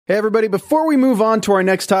Hey everybody, before we move on to our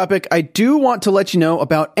next topic, I do want to let you know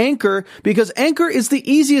about Anchor, because Anchor is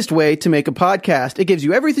the easiest way to make a podcast. It gives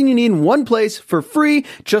you everything you need in one place for free,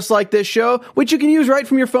 just like this show, which you can use right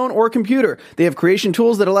from your phone or computer. They have creation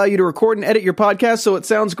tools that allow you to record and edit your podcast so it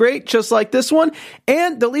sounds great, just like this one.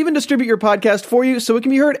 And they'll even distribute your podcast for you so it can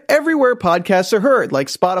be heard everywhere podcasts are heard, like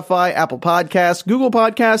Spotify, Apple Podcasts, Google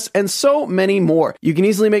Podcasts, and so many more. You can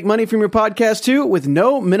easily make money from your podcast too with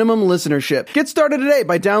no minimum listenership. Get started today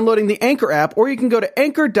by downloading the Anchor app, or you can go to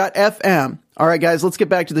anchor.fm. All right, guys, let's get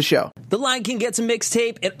back to the show. The Lion King gets a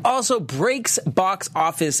mixtape. It also breaks box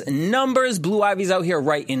office numbers. Blue Ivy's out here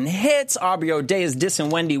writing hits. Aubrey O'Day is dissing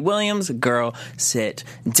Wendy Williams. Girl, sit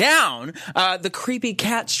down. The Creepy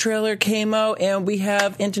Cats trailer came out, and we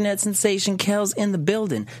have internet sensation Kels in the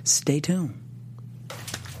building. Stay tuned.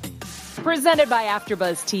 Presented by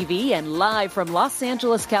AfterBuzz TV and live from Los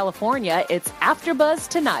Angeles, California, it's AfterBuzz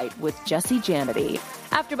Tonight with Jesse Janity.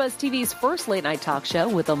 AfterBuzz TV's first late-night talk show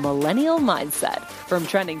with a millennial mindset. From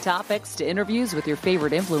trending topics to interviews with your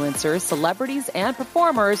favorite influencers, celebrities, and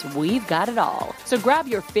performers, we've got it all. So grab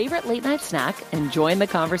your favorite late-night snack and join the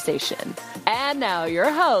conversation. And now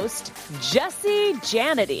your host, Jesse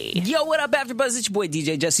Janity. Yo, what up, AfterBuzz? It's your boy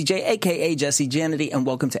DJ Jesse J, a.k.a. Jesse Janity, and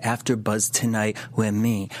welcome to AfterBuzz Tonight with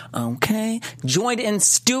me, okay? Joined in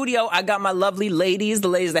studio, I got my lovely ladies, the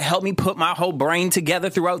ladies that helped me put my whole brain together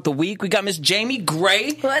throughout the week. We got Miss Jamie Gray.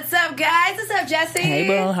 What's up, guys? What's up, Jesse? Hey,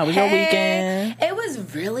 bro. How was your weekend? It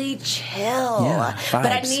was really chill. Yeah, but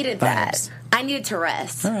I needed that. I needed to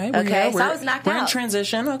rest. All right. Okay, so I was knocked out. We're in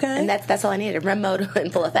transition, okay? And that's all I needed. REM mode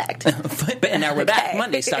in full effect. And now we're back.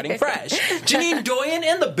 Monday, starting fresh. Janine Doyen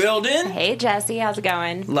in the building. Hey, Jesse. How's it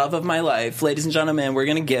going? Love of my life. Ladies and gentlemen, we're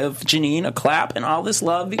going to give Janine a clap and all this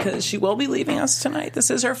love because she will be leaving us tonight.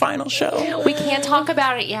 This is her final show. We can't talk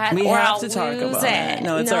about it yet. We or have I'll to talk lose about it.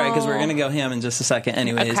 No, it's all right because we're going to go ham in just a second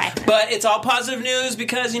anyways. Okay. But it's all positive news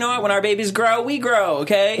because, you know what? When our babies grow, we grow,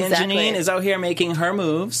 okay? Exactly. And Janine is out here making her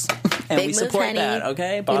moves. And Big we support moves, that, honey.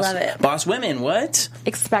 okay? We love it. Boss women, what?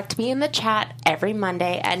 Expect me in the chat every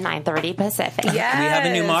Monday at 9:30 Pacific. Yes. We have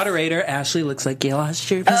a new moderator. Ashley, looks like you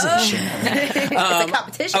lost your position. It's a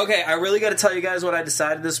competition. Okay, I really got to tell you guys what I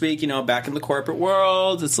decided this week. You know, back in the corporate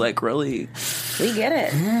world, it's like really... We get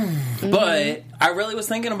it. But I really was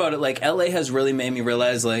thinking about it. Like, LA has really made me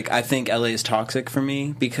realize, like, I think LA is toxic for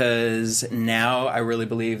me because now I really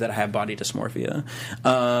believe that I have body dysmorphia.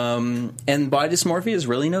 And body dysmorphia is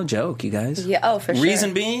really no joke, you guys. Yeah, for sure.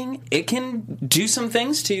 Reason being, it can do some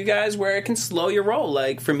things to you guys where it can slow your roll.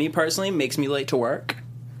 Like, for me personally, it makes me late to work.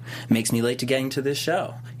 Makes me late to getting to this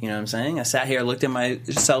show. You know what I'm saying? I sat here, looked at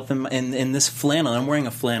myself in this flannel. I'm wearing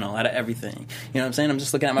a flannel out of everything. You know what I'm saying? I'm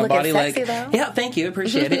just looking at my body sexy, like, though. yeah, thank you,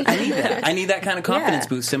 appreciate it. I need that. I need that kind of confidence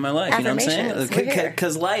boost in my life. You know what I'm Affirmations. saying? We're here.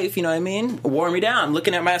 Because life, you know what I mean, wore me down. I'm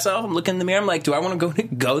looking at myself. I'm looking in the mirror. I'm like, do I want to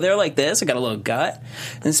go there like this? I got a little gut,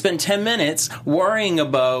 and spend 10 minutes worrying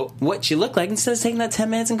about what you look like instead of taking that 10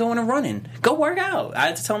 minutes and going and running. Go work out. I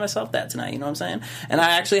had to tell myself that tonight. You know what I'm saying? And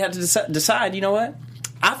I actually had to decide. You know what?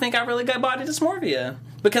 I think I really got body dysmorphia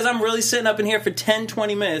because I'm really sitting up in here for 10,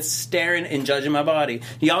 20 minutes staring and judging my body.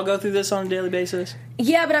 Do y'all go through this on a daily basis?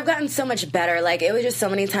 Yeah, but I've gotten so much better. Like, it was just so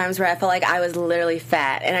many times where I felt like I was literally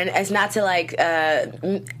fat. And it's not to, like,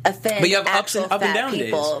 offend but you have ups and down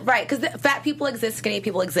people. days. Right, because fat people exist, skinny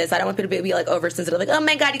people exist. I don't want people to be, like, oversensitive. Like, oh,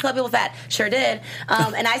 my God, you call people fat. Sure did.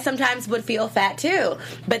 And I sometimes would feel fat, too.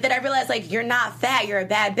 But then I realized, like, you're not fat. You're a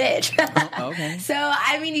bad bitch. Okay. So,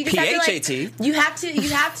 I mean, you just have to, like... PHAT. You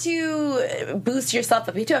have to boost yourself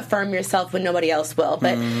up. You have to affirm yourself when nobody else will.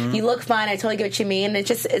 But you look fine. I totally get what you mean. It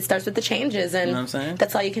starts with the changes. And You know what I'm saying?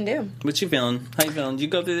 that's all you can do. What you feeling? How you feeling? Do you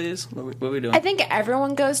go through these? What are we doing? I think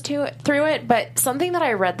everyone goes through it, but something that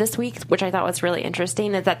I read this week, which I thought was really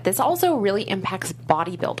interesting, is that this also really impacts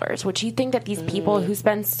bodybuilders, which you think that these people who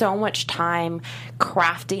spend so much time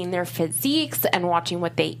crafting their physiques and watching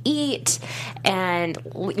what they eat and,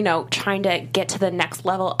 you know, trying to get to the next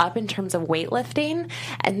level up in terms of weightlifting,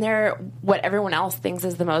 and they're what everyone else thinks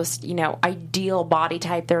is the most, you know, ideal body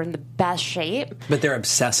type. They're in the best shape. But they're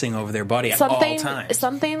obsessing over their body at all times.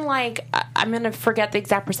 Something like, I'm going to forget the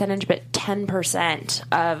exact percentage, but 10%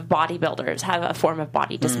 of bodybuilders have a form of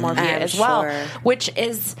body dysmorphia as well, which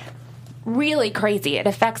is really crazy. It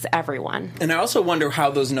affects everyone. And I also wonder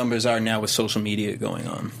how those numbers are now with social media going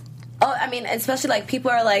on. Oh, I mean, especially, like,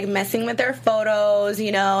 people are, like, messing with their photos,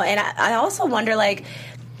 you know, and I also wonder, like,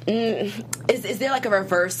 Is there like a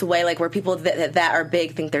reverse way, like where people that are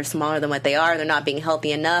big think they're smaller than what they are, and they're not being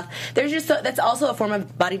healthy enough? There's just that's also a form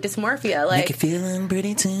of body dysmorphia. Like, Make you feeling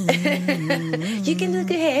pretty too. You can look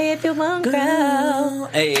ahead if you won't grow.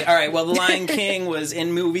 Hey, all right. Well, The Lion King was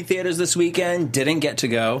in movie theaters this weekend. Didn't get to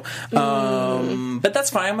go, but that's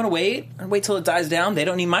fine. I'm gonna wait till it dies down. They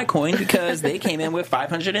don't need my coin because they came in with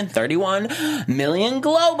 531 million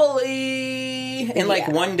globally. In like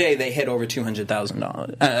one day, they hit over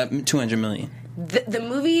 $200,000, 200 million. The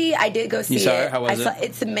movie, I did go see. You saw it? How was it?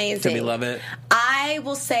 It's amazing. Did we love it? I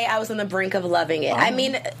will say I was on the brink of loving it. I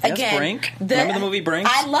mean, again, Brink. Remember the movie Brink?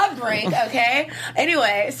 I love Brink. Okay.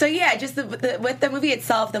 Anyway, so yeah, just with the movie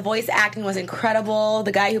itself, the voice acting was incredible.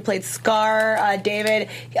 The guy who played Scar, David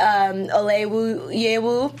Oyewu,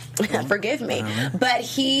 forgive me, but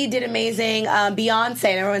he did amazing. Beyonce,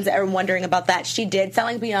 and everyone's wondering about that. She did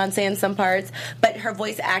sound like Beyonce in some parts, but her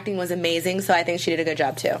voice acting was amazing. So I think she did a good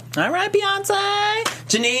job too. All right, Beyonce.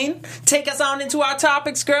 Janine, take us on into our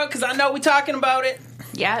topics, girl, because I know we're talking about it.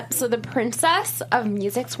 Yeah, so the princess of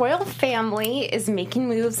music's royal family is making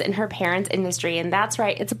moves in her parents' industry, and that's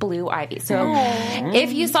right, it's Blue Ivy. So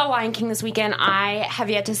if you saw Lion King this weekend, I have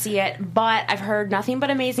yet to see it, but I've heard nothing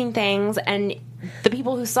but amazing things, and the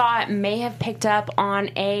people who saw it may have picked up on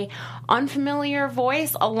a unfamiliar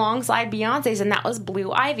voice alongside Beyonce's, and that was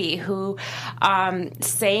Blue Ivy, who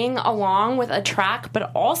sang along with a track,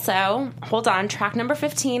 but also, hold on, track number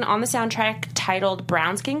 15 on the soundtrack titled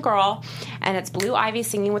Brown Skin Girl, and it's Blue Ivy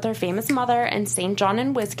singing with her famous mother and St. John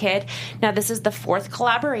and WizKid. Now, this is the fourth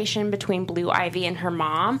collaboration between Blue Ivy and her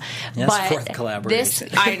mom. Yes, but fourth collaboration.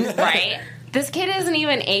 Right. This kid isn't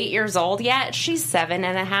even 8 years old yet. She's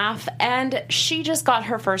 7.5, and she just got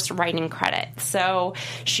her first writing credit. So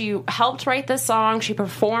she helped write this song. She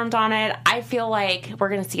performed on it. I feel like we're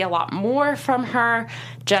going to see a lot more from her.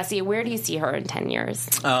 Jesse, where do you see her in 10 years?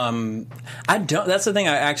 I don't. That's the thing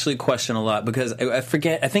I actually question a lot because I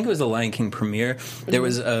forget. I think it was the Lion King premiere. There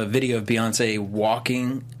was a video of Beyonce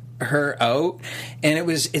walking her out, and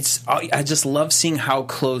I just love seeing how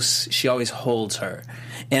close she always holds her.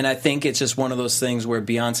 And I think it's just one of those things where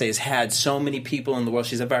Beyonce has had so many people in the world.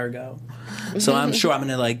 She's a Virgo. So I'm sure I'm going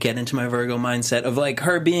to like get into my Virgo mindset of like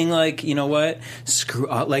her being like, you know what? Screw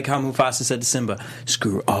all, like how Mufasa said to Simba,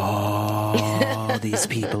 screw all these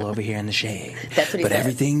people over here in the shade. That's what he But said.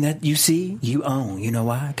 everything that you see, you own. You know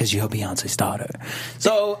why? Because you're Beyonce's daughter.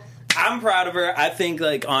 So I'm proud of her. I think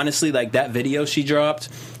like honestly, like that video she dropped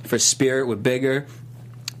for Spirit with Bigger,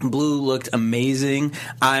 Blue looked amazing.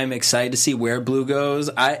 I'm excited to see where Blue goes.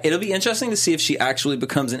 It'll be interesting to see if she actually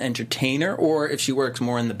becomes an entertainer or if she works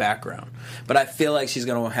more in the background. But I feel like she's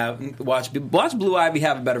going to watch Blue Ivy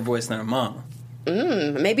have a better voice than her mom.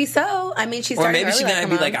 Maybe so. I mean, she's Or starting maybe she's early going to like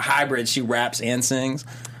be her like a hybrid. She raps and sings.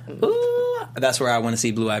 Ooh, that's where I want to see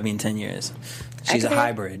Blue Ivy in 10 years. She's a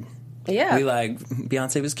hybrid. mom. Yeah. We like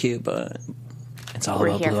Beyonce was cute, but it's all We're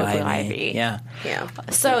about here Blue for Blue Ivy. Ivy. Yeah. Yeah.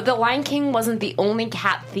 So The Lion King wasn't the only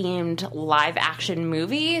cat-themed live-action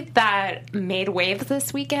movie that made waves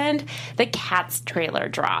this weekend. The Cats trailer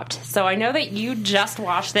dropped. So I know that you just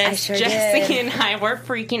watched this. I sure Jesse did. and I were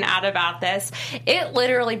freaking out about this. It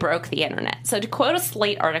literally broke the internet. So to quote a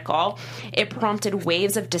Slate article, it prompted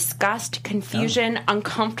waves of disgust, confusion,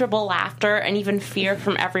 uncomfortable laughter, and even fear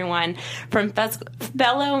from everyone, from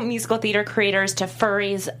fellow musical theater creators to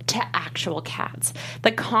furries to actual cats.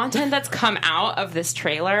 The content that's come out of this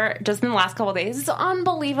trailer just in the last couple of days is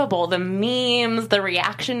unbelievable. The memes, the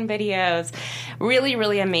reaction videos, really,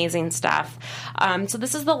 really amazing stuff. So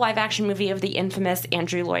this is the live action movie of the infamous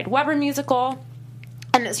Andrew Lloyd Webber musical.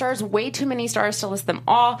 And it stars way too many stars to list them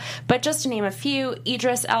all, but just to name a few: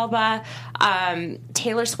 Idris Elba,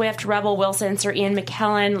 Taylor Swift, Rebel Wilson, Sir Ian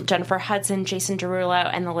McKellen, Jennifer Hudson, Jason Derulo,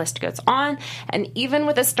 and the list goes on. And even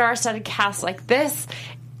with a star-studded cast like this,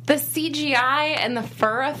 the CGI and the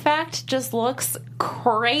fur effect just looks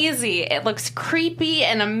crazy. It looks creepy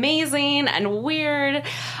and amazing and weird.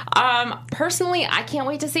 Personally, I can't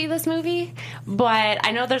wait to see this movie, but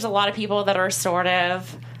I know there's a lot of people that are sort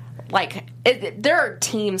of like, there are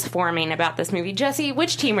teams forming about this movie. Jesse,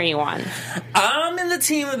 which team are you on? I'm in the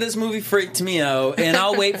team of this movie freaked me out, and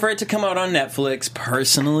I'll wait for it to come out on Netflix,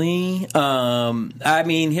 personally. I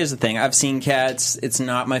mean, here's the thing. I've seen Cats. It's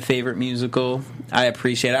not my favorite musical. I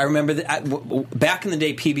appreciate it. I remember that back in the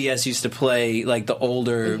day, PBS used to play, like, the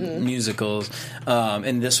older musicals,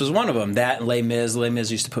 and this was one of them. That and Les Mis. Les Mis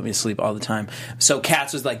used to put me to sleep all the time. So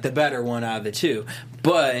Cats was, like, the better one out of the two.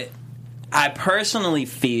 But I personally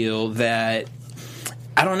feel that,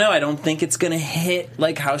 I don't know, I don't think it's going to hit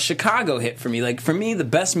like how Chicago hit for me. Like, for me, the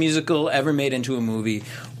best musical ever made into a movie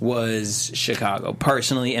was Chicago,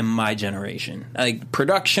 personally, in my generation. Like,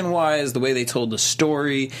 production-wise, the way they told the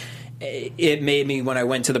story, it made me, when I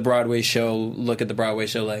went to the Broadway show, look at the Broadway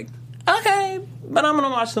show like, okay, but I'm going to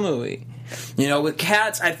watch the movie. You know, with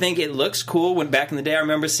Cats, I think it looks cool. When back in the day, I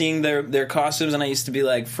remember seeing their costumes, and I used to be,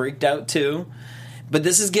 like, freaked out, too. But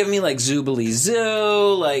this is giving me, like, Zoobilee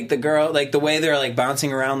Zoo, like, the girl, like, the way they're, like,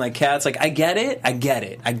 bouncing around like cats. Like, I get it.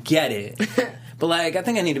 But, like, I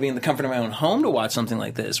think I need to be in the comfort of my own home to watch something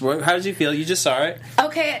like this. How did you feel? You just saw it?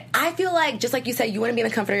 Okay, I feel like, just like you said, you want to be in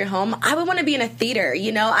the comfort of your home. I would want to be in a theater,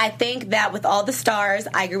 you know? I think that with all the stars,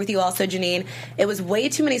 I agree with you also, Janine, it was way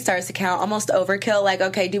too many stars to count, almost overkill. Like,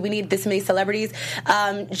 okay, do we need this many celebrities?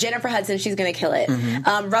 Jennifer Hudson, she's going to kill it.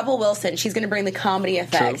 Rebel Wilson, she's going to bring the comedy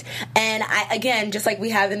effect. True. And, again, just like we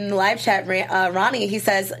have in the live chat, Ronnie, he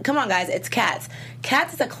says, come on, guys, it's Cats.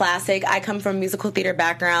 Cats is a classic. I come from a musical theater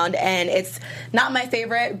background, and it's not my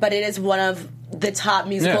favorite, but it is one of the top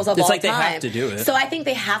musicals of all time. It's like they have to do it. So I think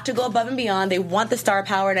they have to go above and beyond. They want the star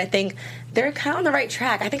power, and I think they're kind of on the right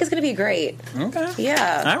track. I think it's going to be great. Okay.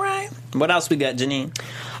 Yeah. All right. What else we got, Janine?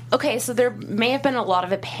 Okay, so there may have been a lot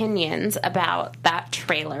of opinions about that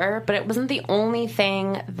trailer, but it wasn't the only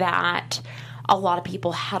thing that a lot of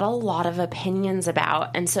people had a lot of opinions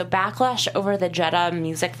about. And so Backlash over the Jeddah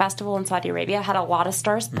Music Festival in Saudi Arabia had a lot of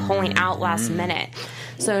stars pulling out last minute.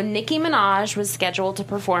 So Nicki Minaj was scheduled to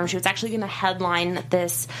perform. She was actually going to headline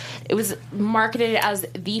this. It was marketed as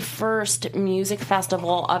the first music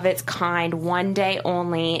festival of its kind, one day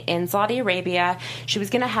only, in Saudi Arabia. She was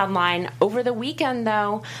going to headline. Over the weekend,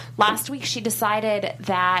 though, last week she decided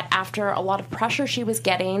that after a lot of pressure she was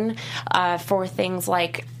getting for things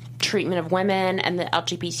like treatment of women and the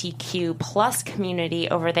LGBTQ plus community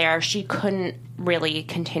over there, she couldn't really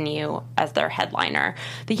continue as their headliner.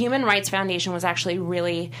 The Human Rights Foundation was actually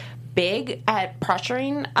really big at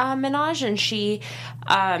pressuring Minaj, and she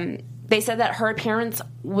they said that her appearance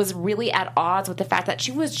was really at odds with the fact that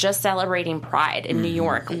she was just celebrating Pride in New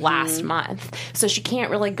York last month. So she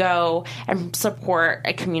can't really go and support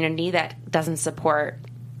a community that doesn't support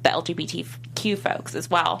the LGBTQ folks as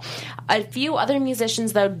well. A few other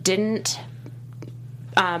musicians, though, didn't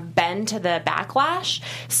bend to the backlash.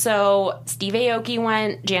 So Steve Aoki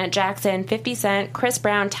went, Janet Jackson, 50 Cent, Chris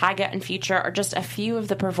Brown, Tyga, and Future are just a few of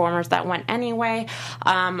the performers that went anyway.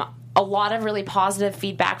 A lot of really positive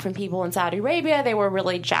feedback from people in Saudi Arabia. They were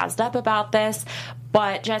really jazzed up about this.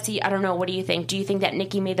 But, Jesse, I don't know, what do you think? Do you think that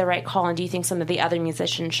Nicki made the right call, and do you think some of the other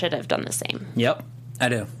musicians should have done the same? Yep. I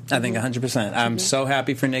do. I think 100%. I'm so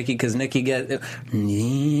happy for Nicki, because Nicki darling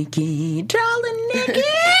Nicki.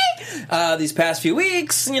 These past few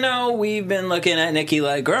weeks, you know, we've been looking at Nicki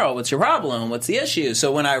like, girl, what's your problem? What's the issue?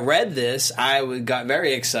 So when I read this, I got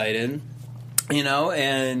very excited. You know,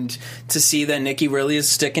 and to see that Nicki really is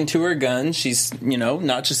sticking to her guns. She's, you know,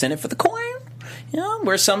 not just in it for the coin. You know,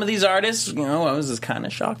 where some of these artists, you know, I was just kind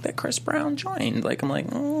of shocked that Chris Brown joined. Like, I'm like,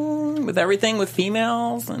 with everything with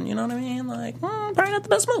females, and you know what I mean? Like, probably not the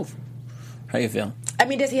best move. How you feel? I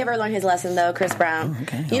mean, does he ever learn his lesson, though, Chris Brown?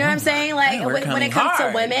 Okay. You know what I'm saying? Like, when it comes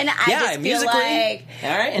to women, I just feel like... All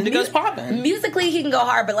right, Indigo's popping. Musically, he can go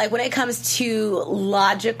hard, but, like, when it comes to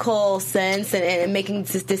logical sense and making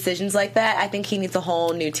decisions like that, I think he needs a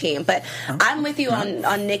whole new team. But I'm with you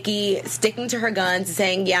on Nicki sticking to her guns and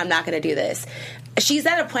saying, yeah, I'm not going to do this. She's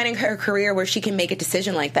at a point in her career where she can make a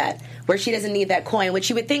decision like that, where she doesn't need that coin, which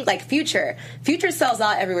you would think, like, Future sells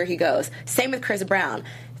out everywhere he goes. Same with Chris Brown.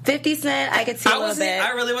 50 Cent, I could see a little bit.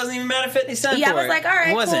 I really wasn't even mad at 50 Cent. Yeah, I was like, all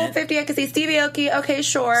right, cool, 50, I could see. Stevie Aoki, okay,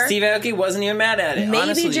 sure. Stevie Aoki wasn't even mad at it, Maybe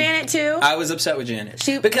honestly. Janet, too. I was upset with Janet.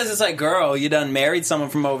 Because it's like, girl, you done married someone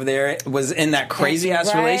from over there, was in that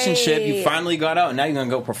crazy-ass relationship, you finally got out, and now you're going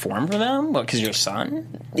to go perform for them? What, because your son?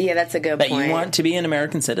 Yeah, that's a good point. That you want to be an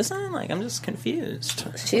American citizen? Like, I'm just confused.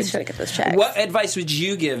 She's trying to get those checks. What advice would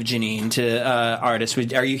you give, Janine, to artists?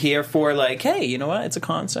 Are you here for, like, hey, you know what, it's a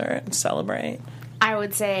concert, celebrate? I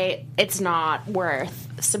would say it's not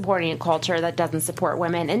worth supporting a culture that doesn't support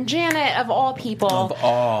women. And Janet, of all people... Of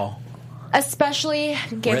all. Especially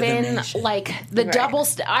given, like, the double...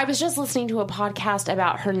 I was just listening to a podcast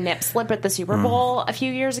about her nip slip at the Super Bowl a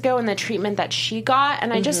few years ago and the treatment that she got,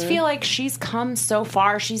 and I just feel like she's come so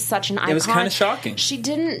far. She's such an icon. It was kind of shocking. She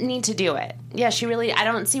didn't need to do it. Yeah, she really... I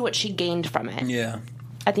don't see what she gained from it. Yeah.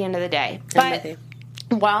 At the end of the day. But...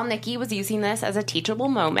 while Nicki was using this as a teachable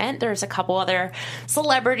moment, there's a couple other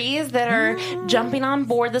celebrities that are jumping on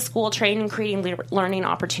board the school train and creating learning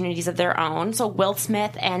opportunities of their own. So Will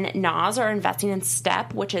Smith and Nas are investing in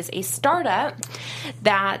Step, which is a startup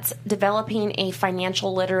that's developing a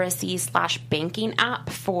financial literacy / banking app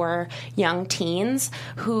for young teens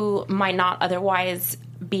who might not otherwise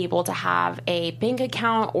be able to have a bank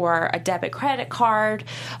account or a debit credit card.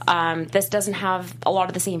 This doesn't have a lot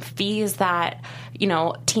of the same fees that,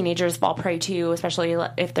 teenagers fall prey to, especially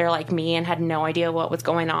if they're like me and had no idea what was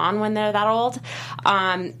going on when they're that old.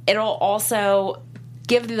 It'll also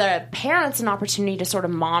give the parents an opportunity to sort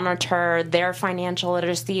of monitor their financial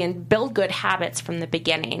literacy and build good habits from the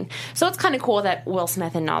beginning. So it's kind of cool that Will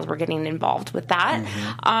Smith and Nas were getting involved with that.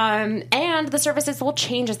 And the services will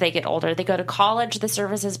change as they get older. They go to college, the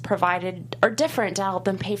services provided are different to help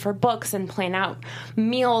them pay for books and plan out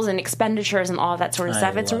meals and expenditures and all of that sort of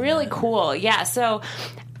stuff. It's really cool. Yeah, so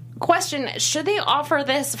question, should they offer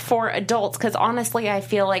this for adults? Because honestly, I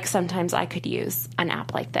feel like sometimes I could use an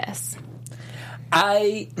app like this.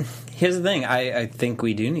 Here's the thing. I think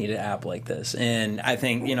we do need an app like this. And I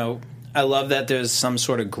think, I love that there's some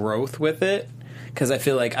sort of growth with it. Because I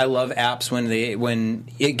feel like I love apps when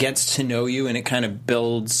it gets to know you and it kind of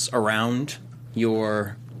builds around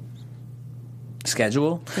your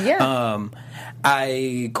schedule. Yeah.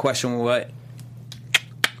 I question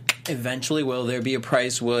eventually, will there be a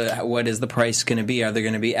price? What is the price going to be? Are there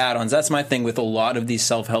going to be add-ons? That's my thing with a lot of these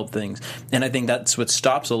self-help things. And I think that's what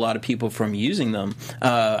stops a lot of people from using them.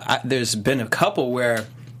 There's been a couple where,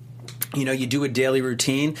 you do a daily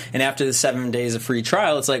routine, and after the 7 days of free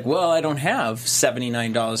trial, it's like, well, I don't have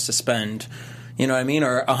 $79 to spend. You know what I mean?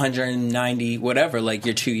 Or 190, whatever, like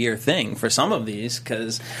your 2-year thing for some of these,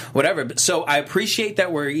 because whatever. So I appreciate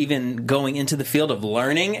that we're even going into the field of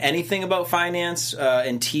learning anything about finance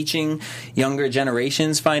and teaching younger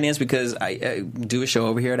generations finance, because I do a show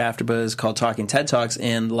over here at AfterBuzz called Talking TED Talks,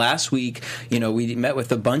 and last week, we met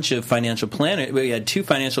with a bunch of financial planners. We had 2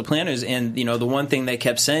 financial planners, and, the one thing they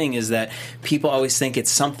kept saying is that people always think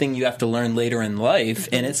it's something you have to learn later in life,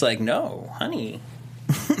 and it's like, no, honey.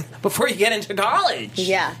 Before you get into college.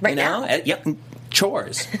 Yeah, right now. Yep.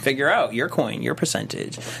 Chores. Figure out your coin, your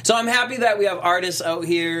percentage. So I'm happy that we have artists out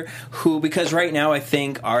here because right now I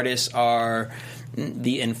think artists are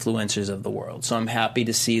the influencers of the world. So I'm happy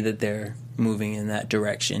to see that they're moving in that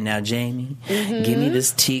direction. Now, Jamie, give me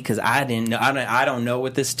this tea, because I don't know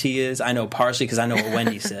what this tea is. I know partially because I know what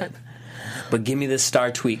Wendy said. But give me this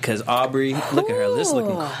star tweet, because Aubrey, look at her, this is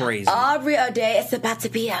looking crazy. Aubrey O'Day, it's about to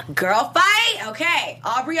be a girl fight. Okay,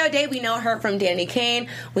 Aubrey O'Day, we know her from Danny Kane.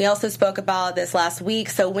 We also spoke about this last week.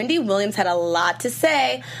 So Wendy Williams had a lot to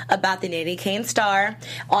say about the Danny Kane star.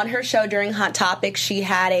 On her show during Hot Topics, she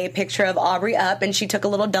had a picture of Aubrey up, and she took a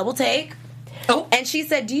little double take. Oh. And she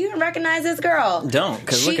said, do you even recognize this girl? Don't,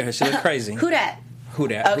 because look at her, she looks crazy. Who dat? Okay. Who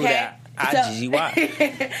dat?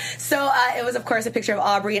 So it was, of course, a picture of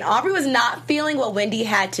Aubrey, and Aubrey was not feeling what Wendy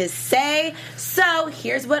had to say. So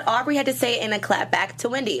here's what Aubrey had to say in a clap back to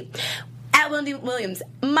Wendy. At Wendy Williams,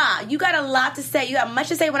 Ma, you got a lot to say. You got much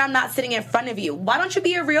to say when I'm not sitting in front of you. Why don't you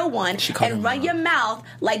be a real one and run your mouth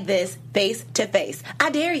like this, face to face? I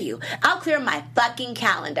dare you. I'll clear my fucking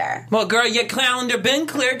calendar. Well, girl, your calendar been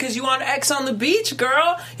cleared because you on X on the beach,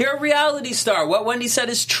 girl. You're a reality star. What Wendy said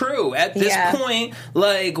is true. At this point,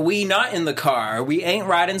 we not in the car. We ain't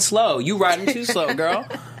riding slow. You riding too slow, girl.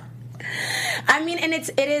 I mean, and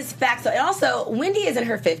it is facts. And also, Wendy is in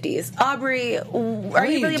her 50s. Aubrey, are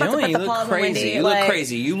you really about to put the paws on Wendy? You look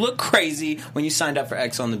crazy. You look crazy when you signed up for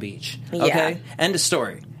X on the Beach. Okay? Yeah. End of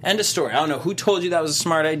story. I don't know who told you that was a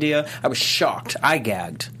smart idea. I was shocked. I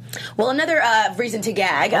gagged. Well, another reason to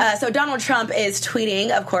gag. So Donald Trump is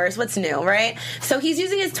tweeting, of course, what's new, right? So he's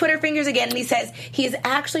using his Twitter fingers again, and he says he is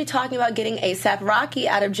actually talking about getting A$AP Rocky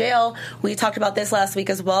out of jail. We talked about this last week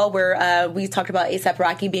as well, where we talked about A$AP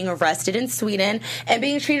Rocky being arrested in Sweden and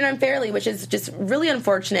being treated unfairly, which is just really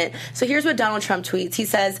unfortunate. So here's what Donald Trump tweets. He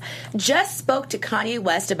says, just spoke to Kanye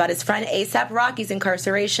West about his friend A$AP Rocky's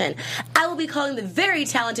incarceration. I will be calling the very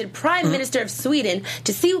talented Prime Minister of Sweden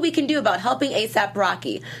to see what we can do about helping A$AP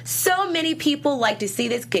Rocky. So many people like to see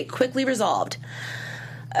this get quickly resolved.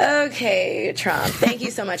 Okay, Trump, thank you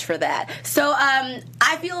so much for that. So,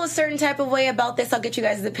 I feel a certain type of way about this. I'll get you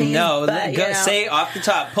guys' opinion. No, say off the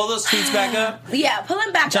top. Pull those tweets back up. Yeah, pull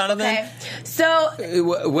them back Jonathan, up, okay?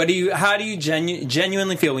 So, how do you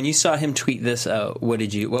genuinely feel when you saw him tweet this out? What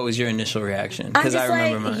was your initial reaction? Because I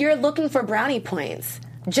remember mine. You're looking for brownie points.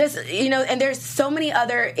 Just, and there's so many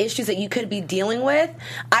other issues that you could be dealing with.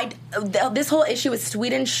 This whole issue with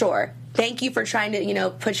Sweden, sure. Thank you for trying to,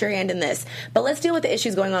 put your hand in this. But let's deal with the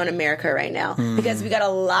issues going on in America right now. Because we got a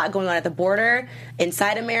lot going on at the border,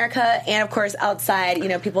 inside America, and, of course, outside,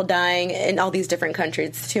 people dying in all these different countries.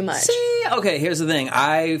 It's too much. See, okay, here's the thing.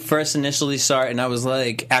 I first initially saw it, and I was,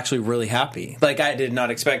 actually really happy. I did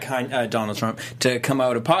not expect Donald Trump to come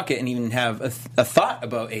out of pocket and even have a thought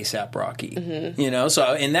about A$AP Rocky.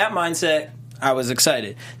 So in that mindset, I was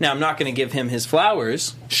excited. Now, I'm not going to give him his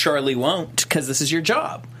flowers. Surely won't, because this is your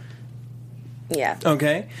job. Yeah.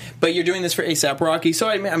 Okay? But you're doing this for A$AP Rocky, so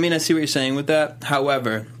I mean, I see what you're saying with that.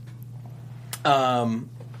 However,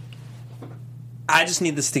 I just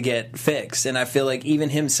need this to get fixed, and I feel like even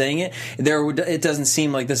him saying it, it doesn't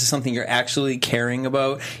seem like this is something you're actually caring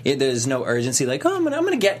about. There's no urgency, like, oh, I'm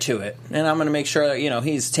gonna get to it, and I'm gonna make sure that,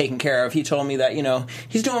 he's taken care of. He told me that,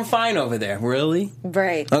 he's doing fine over there. Really?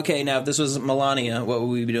 Right. Okay, now if this was Melania, what would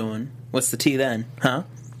we be doing? What's the tea then? Huh?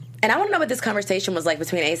 And I want to know what this conversation was like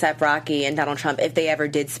between A$AP Rocky and Donald Trump, if they ever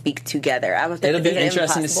did speak together. It'll be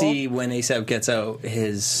interesting to see when A$AP gets out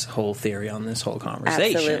his whole theory on this whole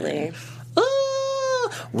conversation. Absolutely.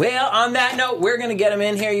 Well, on that note, we're going to get him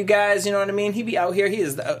in here, you guys. You know what I mean? He be out here. He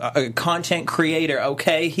is a content creator,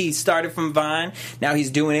 okay? He started from Vine. Now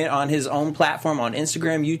he's doing it on his own platform, on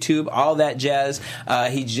Instagram, YouTube, all that jazz.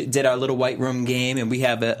 He did our little White Room game, and we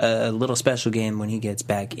have a little special game when he gets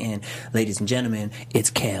back in. Ladies and gentlemen,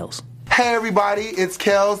 it's Kels. Hey everybody, it's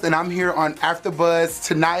Kels, and I'm here on AfterBuzz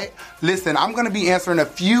tonight. Listen, I'm going to be answering a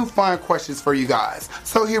few fun questions for you guys.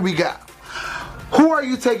 So here we go. Who are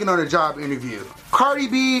you taking on a job interview? Cardi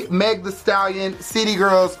B, Meg Thee Stallion, City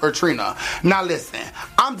Girls, or Trina? Now listen,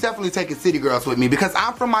 I'm definitely taking City Girls with me because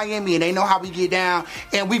I'm from Miami and they know how we get down,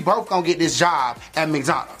 and we both gonna get this job at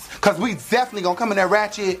McDonald's. Cause we definitely gonna come in there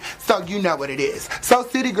ratchet, so you know what it is. So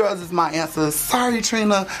City Girls is my answer. Sorry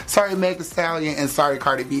Trina, sorry Meg Thee Stallion, and sorry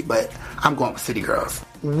Cardi B, but I'm going with City Girls.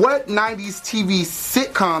 What 90s TV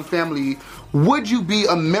sitcom family would you be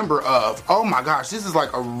a member of? Oh my gosh, this is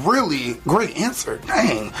like a really great answer.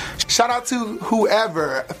 Dang. Shout out to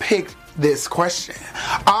whoever picked this question.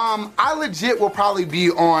 I legit will probably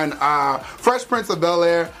be on Fresh Prince of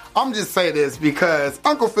Bel-Air. I'm just saying this because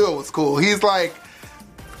Uncle Phil was cool. He's like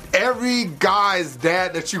every guy's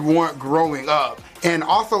dad that you want growing up. And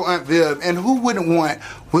also Aunt Viv. And who wouldn't want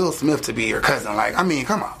Will Smith to be your cousin? Like, I mean,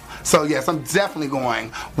 come on. So yes, I'm definitely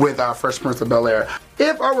going with Fresh Prince of Bel-Air.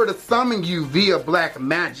 If I were to summon you via black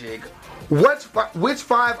magic, which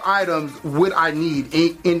 5 items would I need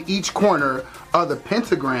in each corner of the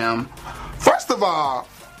pentagram? First of all,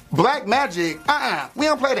 black magic, we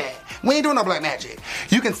don't play that. We ain't doing no black magic.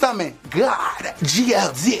 You can summon God,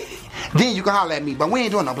 G-L-Z. Then you can holler at me, but we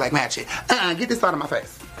ain't doing no black magic. Get this out of my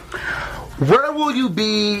face. Where will you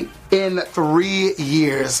be in 3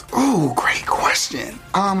 years? Ooh, great question.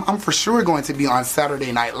 I'm for sure going to be on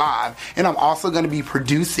Saturday Night Live, and I'm also going to be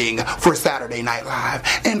producing for Saturday Night Live,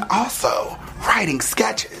 and also writing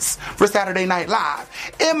sketches for Saturday Night Live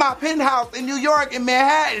in my penthouse in New York, in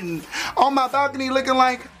Manhattan, on my balcony looking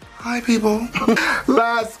like, hi people.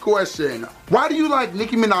 Last question. Why do you like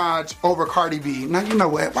Nicki Minaj over Cardi B? Now you know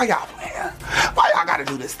what? Why y'all playing? Why y'all gotta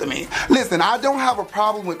do this to me? Listen, I don't have a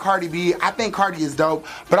problem with Cardi B. I think Cardi is dope,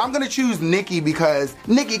 but I'm gonna choose Nicki because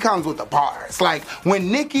Nicki comes with the bars. Like,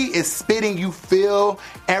 when Nicki is spitting, you feel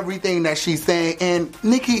everything that she's saying, and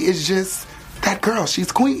Nicki is just that girl.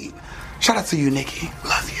 She's queen. Shout out to you, Nicki.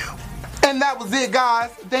 Love you. And that was it,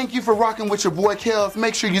 guys. Thank you for rocking with your boy Kels.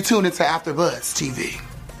 Make sure you tune into AfterBuzz TV.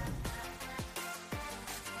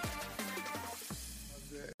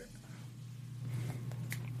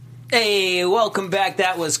 Hey, welcome back.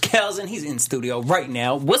 That was Kels, and he's in studio right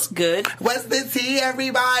now. What's good? What's the tea,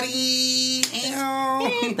 everybody?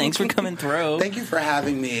 Ew. Thanks for coming through. Thank you for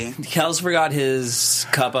having me. Kels forgot his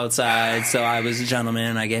cup outside, so I was a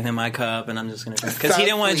gentleman. I gave him my cup, and I'm just going to drink. Because he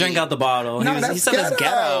didn't want to drink out the bottle. No, he said ghetto. it's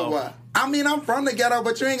ghetto. I mean, I'm from the ghetto,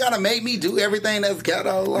 but you ain't got to make me do everything that's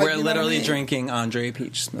ghetto. Like, we're literally drinking Andre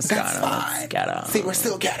Peach Moscato. That's fine. It's ghetto. See, we're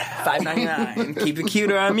still ghetto. $5.99. Keep it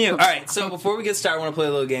cute or on mute. All right, so before we get started, I want to play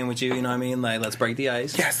a little game with you. You know what I mean? Like, let's break the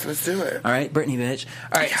ice. Yes, let's do it. All right, Brittany, bitch.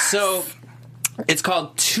 All right, yes. So it's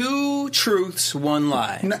called 2 Truths, 1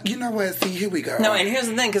 Lie. No, you know what? See, here we go. No, and here's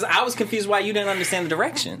the thing, because I was confused why you didn't understand the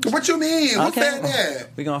directions. What you mean? Who said that?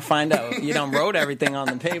 We're going to find out. You done wrote everything on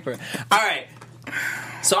the paper. All right.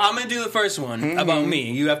 So I'm going to do the first one about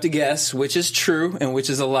me. You have to guess which is true and which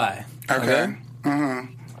is a lie. Okay?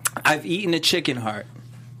 I've eaten a chicken heart.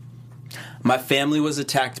 My family was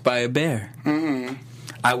attacked by a bear.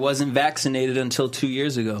 I wasn't vaccinated until 2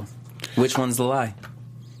 years ago. Which one's the lie?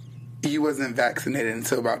 You wasn't vaccinated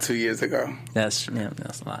until about 2 years ago. That's a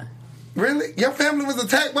lie. Really? Your family was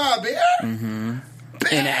attacked by a bear? In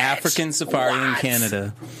an African safari in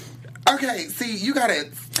Canada. Okay, see, you gotta.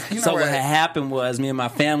 You know So what had happened was me and my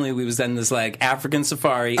family, we was in this like African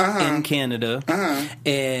safari in Canada,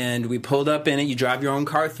 and we pulled up in it. You drive your own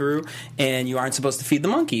car through, and you aren't supposed to feed the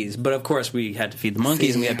monkeys, but of course we had to feed the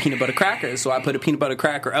monkeys, and we had peanut butter crackers. So I put a peanut butter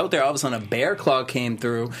cracker out there. All of a sudden, a bear claw came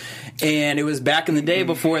through, and it was back in the day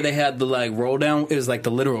before they had the like roll down. It was like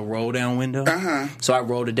the literal roll down window. So I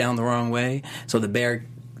rolled it down the wrong way. So the bear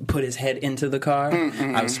put his head into the car.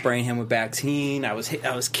 I was spraying him with Bactine. I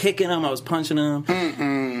was kicking him. I was punching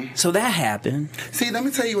him. So that happened. See, let me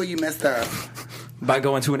tell you where you messed up. By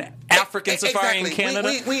going to an African safari in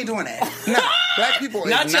Canada? We ain't doing that. No, black people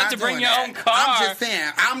not is just not to bring doing your that. own car. I'm just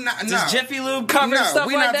saying. I'm not. No. Does Jiffy Lube cover stuff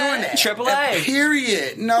we're like not that? doing that. Triple A.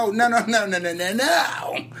 Period. No.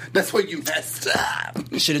 That's where you messed up.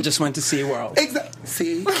 Should have just went to SeaWorld. Exactly.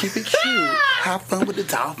 See, keep it cute. Have fun with the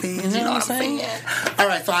dolphins. You know what I'm saying? All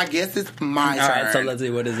right, so I guess it's my turn. All right, so let's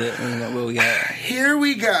see. What is it? What we got? Here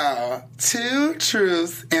we go. 2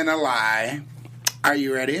 truths and a lie. Are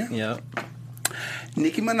you ready? Yep.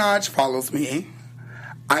 Nicki Minaj follows me.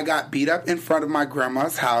 I got beat up in front of my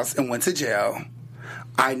grandma's house and went to jail.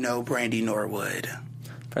 I know Brandy Norwood.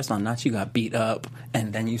 First of all, not you got beat up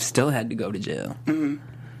and then you still had to go to jail.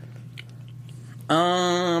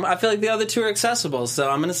 I feel like the other two are accessible, so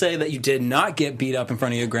I'm going to say that you did not get beat up in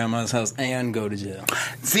front of your grandma's house and go to jail.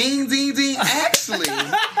 Ding, ding, ding. Actually,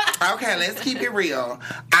 okay, let's keep it real.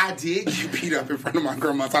 I did get beat up in front of my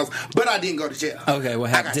grandma's house, but I didn't go to jail. Okay, what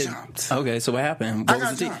happened? I got jumped. Okay, so what happened? I What got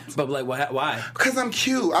was the jumped. But like, why? Because I'm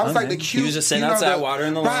cute. I was like the cute. You was just sitting outside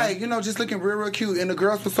watering the lawn? Right, just looking real cute. And the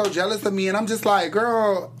girls were so jealous of me, and I'm just like,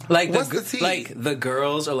 girl, Like what's the tea? Like the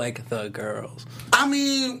girls or like the girls? I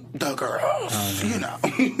mean, the girls,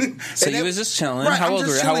 So you was just chilling. How old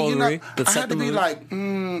were you? I had to be like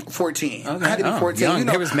 14. Okay. I had to be 14. Young.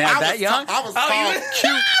 They was mad that young? I was tall,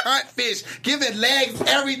 cute, cut fish, giving legs,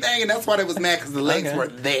 everything, and that's why they was mad because the legs were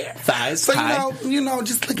there. Thighs, so high.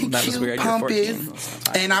 Just looking That was cute, weird. You're 14. pompous,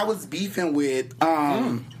 and I was beefing with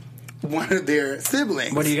one of their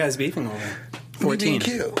siblings. What are you guys beefing over? We being 14.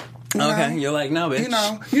 cute. Okay, you're like, no,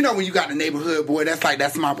 bitch. You know when you got the neighborhood boy,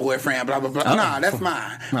 that's my boyfriend, blah, blah, blah. Oh. Nah, that's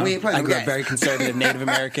mine. No. We ain't playing I grew up games. very conservative, Native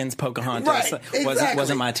Americans, Pocahontas. Right, exactly.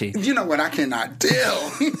 Wasn't my tea. You know what? I cannot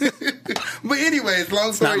deal. But anyways,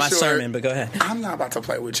 long story Not my short. sermon, but go ahead. I'm not about to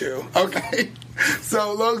play with you, okay?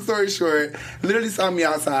 So, long story short, literally saw me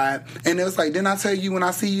outside, and it was like, didn't I tell you when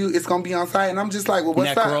I see you, it's going to be on site? And I'm just like, well,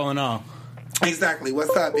 what's Neck up? rolling all. Exactly,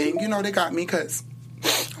 what's up? And, they got me because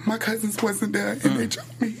my cousins wasn't there, and they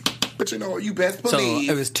jumped me. But you best believe.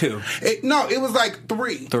 So it was 2. It was like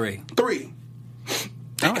 3. 3.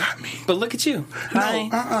 They got me. But look at you. Hi.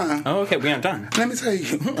 No, Oh, okay, we aren't done. Let me tell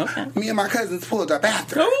you. Okay. Me and my cousins pulled up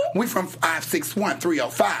after. Ooh. We from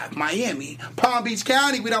 561-305, Miami. Palm Beach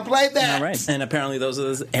County. We don't play that. All right. And apparently those are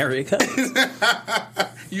those area codes.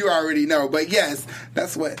 You already know. But yes,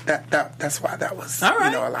 that's why that was All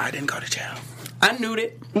right. a lie. I didn't go to jail. I knew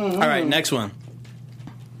it. All right, next one.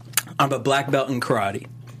 I'm a black belt in karate.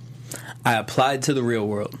 I applied to the real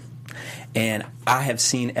world. And I have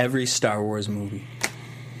seen every Star Wars movie.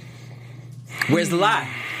 Where's the lie?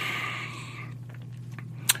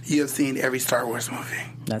 You have seen every Star Wars movie.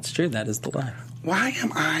 That's true. That is the lie. Why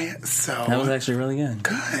am I so That was actually really good.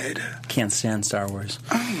 good? Can't stand Star Wars.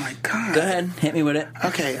 Oh my god. Go ahead. Hit me with it.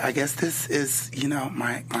 Okay, I guess this is,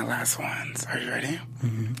 my last ones. Are you ready?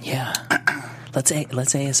 Yeah. Let's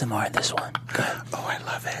ASMR this one. Go ahead. Oh, I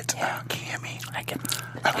love it. Yeah. Can you hear me? I can.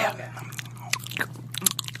 Okay.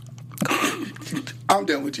 I'm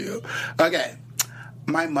done with you. Okay.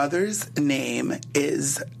 My mother's name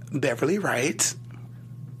is Beverly Wright.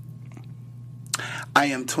 I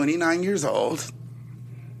am 29 years old.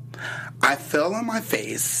 I fell on my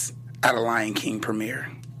face at a Lion King premiere.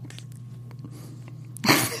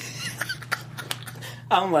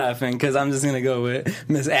 I'm laughing because I'm just going to go with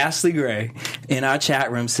Miss Ashley Gray in our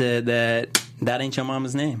chat room said that ain't your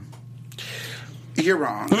mama's name. You're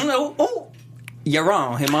wrong. No. Oh. You're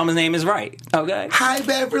wrong. Her mama's name is right. Okay. Hi,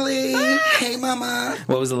 Beverly. Hey, Mama.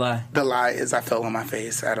 What was the lie? The lie is I fell on my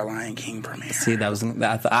face at a Lion King premiere. See, that was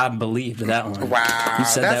I believed that one. Wow. You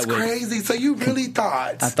said that's that with, crazy. So you really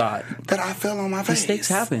thought I thought that I fell on my face. mistakes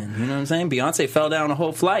happen. You know what I'm saying? Beyonce fell down a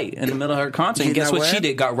whole flight in the middle of her concert. You And guess know what she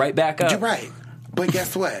did? Got right back up. You're right. But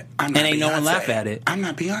guess what? I'm not And ain't no one Beyonce. laugh at it. I'm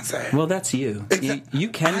not Beyonce. Well, that's you. You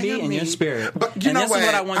can I be am in me. your spirit. But you and know this what? is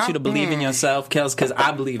what I want you to believe in yourself, Kels, because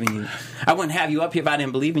I believe in you. I wouldn't have you up here if I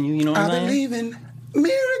didn't believe in you. You know what I'm I saying? believe in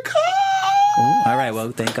miracles. Ooh, all right,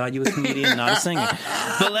 well, thank God you a comedian, not a singer.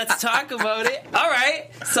 But let's talk about it. All right,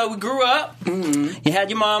 so we grew up. Mm-hmm. You had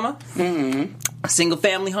your mama. Mm-hmm. Single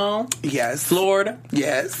family home? Yes. Florida?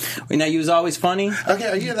 Yes. We know you was always funny? Okay,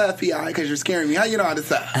 are you the FBI? Because you're scaring me. How you know how to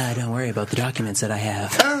say? Don't worry about the documents that I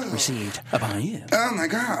have received upon you. Oh, my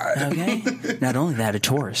God. Okay? Not only that, a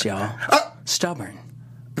Taurus, y'all. Stubborn.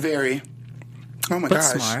 Very. Oh, my But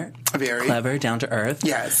gosh. smart. Very. Clever, down to earth.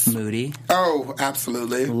 Yes. Moody. Oh,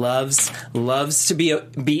 absolutely. Loves to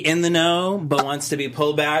be in the know, but wants to be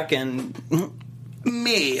pulled back and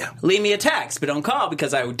Me. leave me a text, but don't call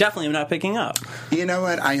because I definitely am not picking up. You know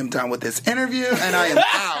what? I am done with this interview, and I am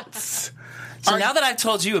out. So now that I've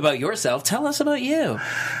told you about yourself, tell us about you.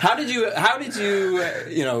 How did you,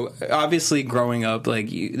 obviously growing up, like,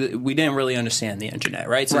 we didn't really understand the internet,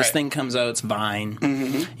 right? So this thing comes out, it's Vine,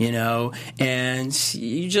 and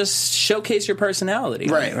you just showcase your personality,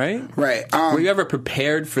 right? Right. Were you ever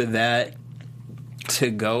prepared for that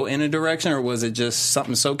to go in a direction, or was it just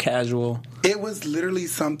something so casual? It was literally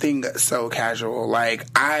something so casual. Like,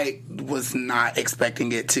 I was not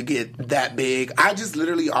expecting it to get that big. I just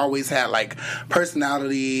literally always had, like,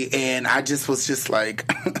 personality, and I just was just like,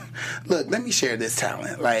 look, let me share this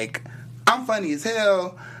talent. Like, I'm funny as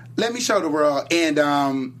hell. Let me show the world.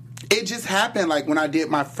 And it just happened, like, when I did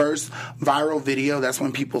my first viral video, that's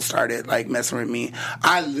when people started, like, messing with me.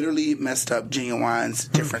 I literally messed up Genuine's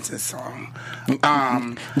Differences song.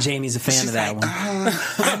 Jamie's a fan of that like, one.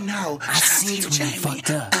 I know. I seen you, Jamie.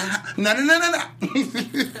 Fucked up. No.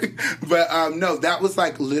 But, no, that was,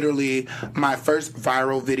 like, literally my first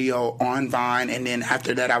viral video on Vine. And then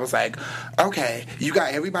after that, I was like, okay, you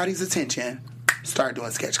got everybody's attention. Start doing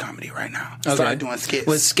sketch comedy right now. Start doing skits.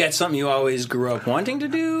 Was sketch something you always grew up wanting to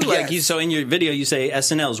do? Yes. Like so in your video you say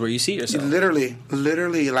SNL's where you see yourself.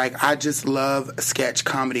 Literally, like, I just love sketch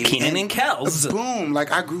comedy. Keenan and Kel's. Boom.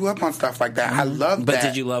 Like, I grew up on stuff like that. I love that. But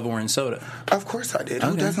did you love orange soda? Of course I did.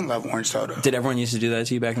 Who doesn't love orange soda? Did everyone used to do that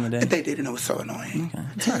to you back in the day? They did, and it was so annoying. Okay.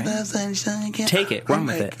 Take it. Run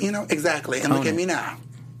with it. You know, exactly. And look at me now.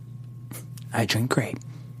 I drink grape.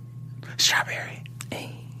 Strawberry.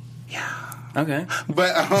 Hey. Yeah. Okay.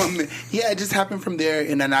 But, yeah, it just happened from there,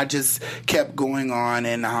 and then I just kept going on,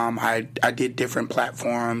 and I did different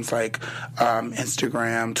platforms, like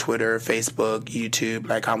Instagram, Twitter, Facebook, YouTube,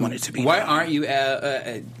 like, I wanted to be. Why aren't you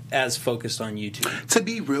as focused on YouTube? To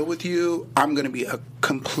be real with you, I'm going to be a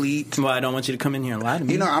complete... Well, I don't want you to come in here and lie to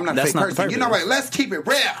me. You know, I'm not a fake person. You know what? Let's keep it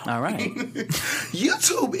real. All right.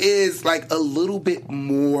 YouTube is, like, a little bit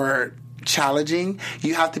more... challenging.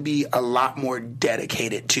 You have to be a lot more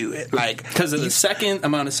dedicated to it, like, because of the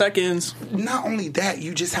amount of seconds. Not only that,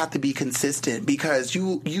 you just have to be consistent, because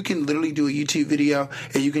you can literally do a YouTube video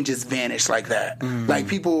and you can just vanish like that. Like,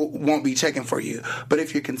 people won't be checking for you, but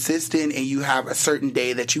if you're consistent and you have a certain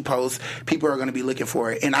day that you post, people are going to be looking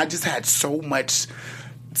for it. And I just had so much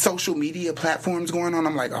social media platforms going on.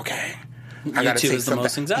 I'm like, okay, I gotta YouTube is the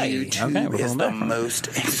most anxiety. YouTube is the most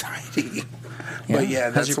anxiety. Yeah. But yeah,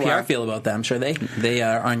 that's how's your PR feel about that? I'm sure they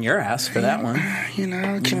are on your ass for that one. You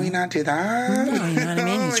know, can we not do that? No, you know what I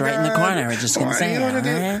mean? He's right in the corner. We're just gonna say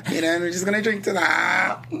it. You know, we're just gonna drink to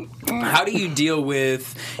that. How do you deal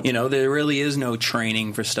with, there really is no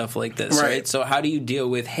training for stuff like this, right? So how do you deal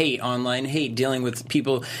with hate, online hate, dealing with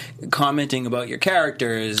people commenting about your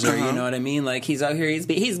characters, or you know what I mean? Like, he's out here,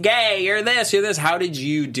 he's gay, you're this, you're this. How did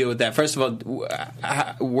you deal with that? First of all,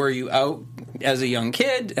 were you out as a young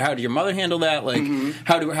kid? How did your mother handle that? Like,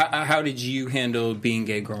 how did you handle being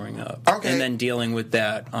gay growing up? Okay. And then dealing with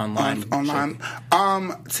that online.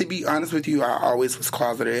 To be honest with you, I always was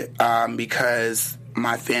closeted because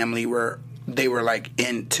my family were like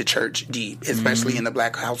into church deep, especially in the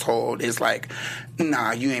black household. It's like,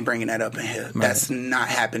 nah, you ain't bringing that up in here. Right. That's not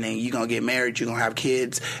happening. You're going to get married. You're going to have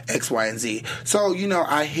kids, X, Y, and Z. So,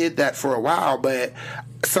 I hid that for a while, but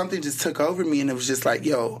something just took over me, and it was just like,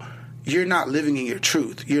 yo, you're not living in your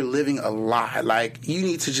truth. You're living a lie. Like, you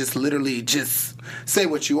need to just literally just say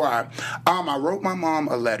what you are. I wrote my mom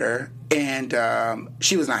a letter, and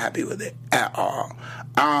she was not happy with it at all.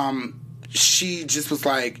 She just was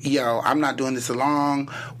like, yo, I'm not doing this alone.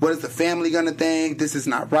 What is the family going to think? This is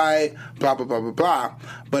not right. Blah, blah, blah, blah, blah.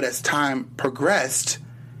 But as time progressed,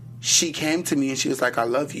 she came to me and she was like, I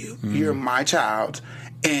love you. You're my child.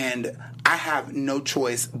 And I have no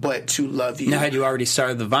choice but to love you. Now, had you already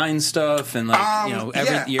started the Vine stuff, and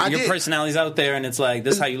your personality's out there, and it's like,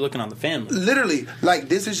 this is how you're looking on the family. Literally, like,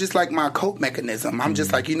 this is just like my cope mechanism. I'm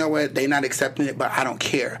just like, you know what? They're not accepting it, but I don't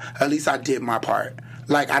care. At least I did my part.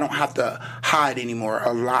 Like, I don't have to hide anymore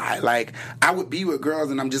or lie. Like, I would be with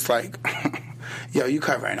girls, and I'm just like, yo, you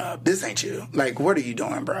covering up. This ain't you. Like, what are you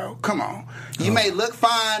doing, bro? Come on. You may look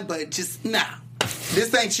fine, but just, nah.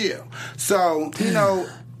 This ain't you. So,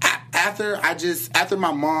 after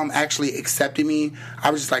my mom actually accepted me,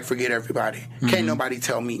 I was just like, forget everybody. Can't nobody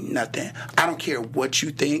tell me nothing. I don't care what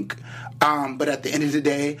you think. But at the end of the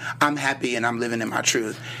day, I'm happy and I'm living in my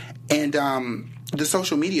truth. And the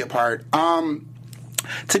social media part,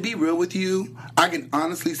 to be real with you, I can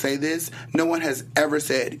honestly say this. No one has ever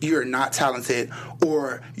said you're not talented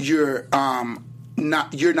or you're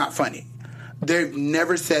not funny. They've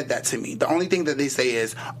never said that to me. The only thing that they say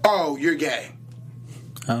is, oh, you're gay.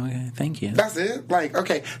 Okay, thank you. That's it? Like,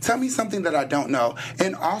 okay, tell me something that I don't know.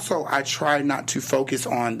 And also, I try not to focus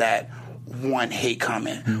on that one hate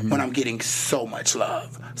comment when I'm getting so much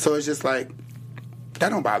love. So it's just like, that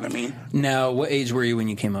don't bother me. Now, what age were you when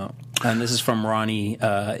you came out? And this is from Ronnie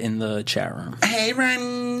in the chat room. Hey,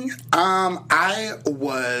 Ronnie. I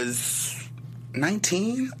was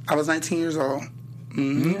 19. I was 19 years old.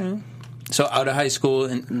 So out of high school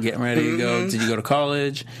and getting ready to go. Did you go to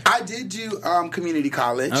college? I did do community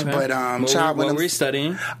college, Okay. but what were you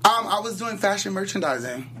studying? I was doing fashion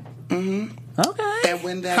merchandising. Okay. And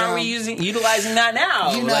when that, how are we utilizing that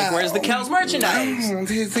now? Like, where's the Kells merchandise?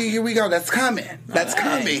 See, here we go. That's coming. That's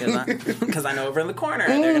coming. Because I know over in the corner,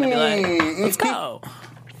 they're going to be like, let's go.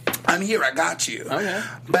 I'm here. I got you. Okay.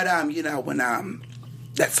 But when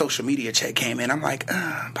that social media check came in, I'm like,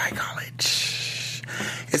 bye college.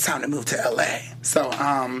 It's time to move to LA. So,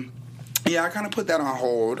 yeah, I kind of put that on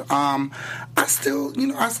hold. I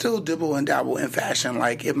still dibble and dabble in fashion.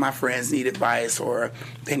 Like, if my friends need advice or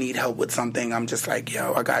they need help with something, I'm just like,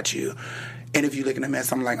 yo, I got you. And if you look in a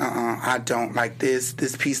mess, I'm like, I don't like this.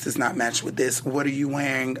 This piece does not match with this. What are you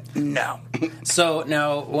wearing? No. So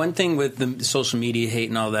now, one thing with the social media hate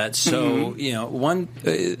and all that. So one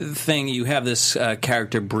thing, you have this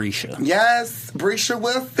character Brescia. Yes, Brescia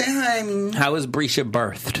Wilson. How was Brescia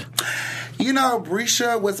birthed?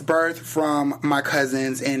 Brescia was birthed from my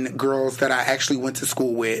cousins and girls that I actually went to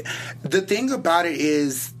school with. The thing about it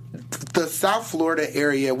is, the South Florida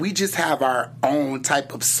area, we just have our own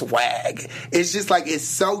type of swag. It's just like, it's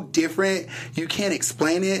so different. You can't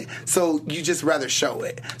explain it, so you just rather show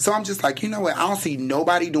it. So I'm just like, you know what? I don't see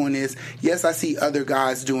nobody doing this. Yes, I see other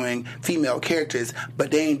guys doing female characters,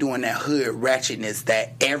 but they ain't doing that hood ratchetness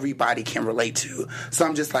that everybody can relate to. So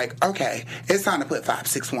I'm just like, okay, it's time to put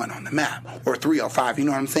 561 on the map, or 305, you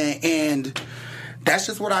know what I'm saying? And that's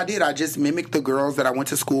just what I did. I just mimicked the girls that I went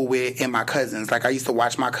to school with and my cousins. Like, I used to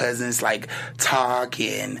watch my cousins, like, talk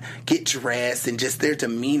and get dressed and just their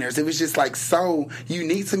demeanors. It was just, like, so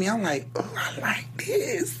unique to me. I'm like, oh, I like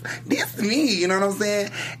this. This me. You know what I'm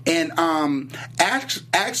saying? And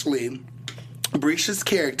actually, Brescia's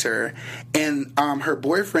character and her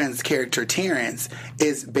boyfriend's character, Terrence,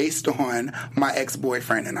 is based on my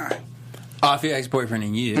ex-boyfriend and I. Off your ex-boyfriend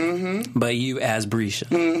and you, but you as Brescia.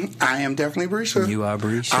 I am definitely Brescia. You are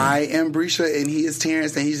Brescia. I am Brescia, and he is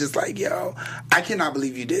Terrence, and he's just like, yo, I cannot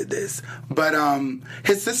believe you did this. But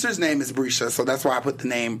his sister's name is Brescia, so that's why I put the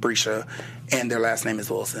name Brescia, and their last name is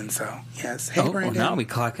Wilson. So yes, hey Brandon. Now we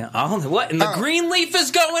clocking. Oh, what in the green leaf is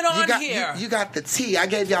going on here? You got the tea. I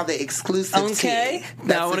gave y'all the exclusive tea. Okay.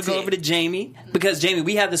 Now I want to go over to Jamie, because Jamie,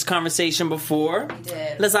 we had this conversation before. We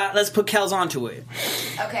did. Let's put Kels onto it.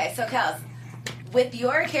 Okay, so Kels, with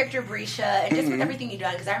your character Brescia and just with everything you've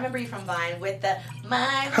done, because I remember you from Vine with the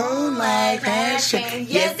My Whole Life Has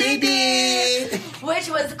Changed. Yes, they did. Which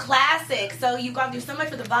was classic. So you've gone through so much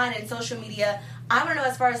with the Vine and social media. I want to know,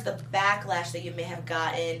 as far as the backlash that you may have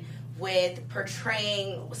gotten with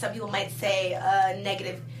portraying, some people might say, a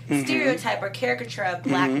negative stereotype or caricature of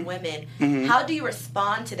black women. How do you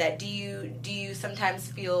respond to that? Do you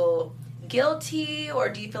sometimes feel guilty, or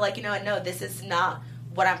do you feel like, no, this is not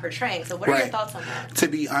what I'm portraying? So what are your thoughts on that? To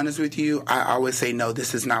be honest with you, I always say, no,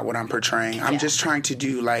 this is not what I'm portraying. I'm just trying to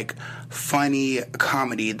do, like, funny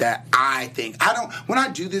comedy that I think. When I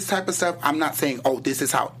do this type of stuff, I'm not saying, oh, this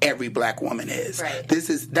is how every black woman is. Right.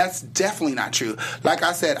 That's definitely not true. Like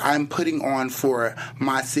I said, I'm putting on for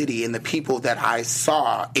my city and the people that I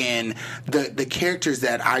saw and the characters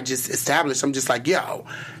that I just established. I'm just like, yo,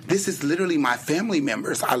 this is literally my family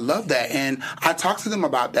members. I love that. And I talk to them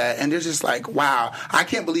about that, and they're just like, wow, I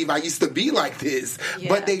can't believe I used to be like this. Yeah.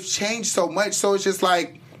 But they've changed so much. So it's just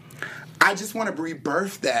like, I just want to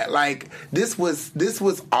rebirth that. Like, this was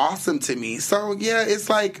awesome to me. So yeah, it's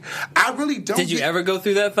like, I really don't. Did you ever go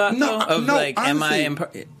through that thought? No, though? Of no, like, honestly, am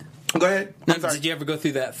I? Go ahead. Now, I'm sorry. did you ever go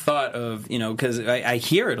through that thought of, because I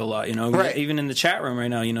hear it a lot, Right. even in the chat room right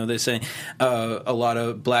now, they say a lot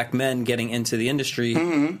of black men getting into the industry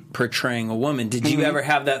portraying a woman. Did you ever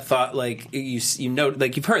have that thought, like,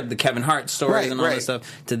 like you've heard the Kevin Hart stories and all that stuff.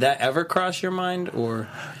 Did that ever cross your mind? Or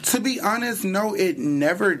To be honest, no, it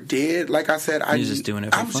never did. Like I said, You're just doing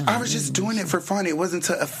it for fun. I was just doing it for fun. It wasn't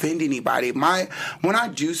to offend anybody. When I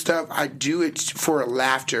do stuff, I do it for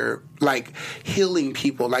laughter, like healing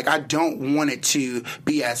people. Like, I don't want it to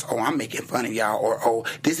be as, oh, I'm making fun of y'all, or, oh,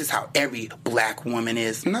 this is how every black woman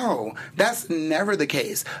is. No, that's never the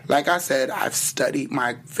case. Like I said, I've studied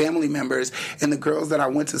my family members and the girls that I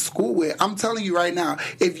went to school with. I'm telling you right now,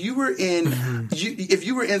 if you were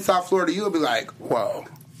in South Florida, you would be like, whoa.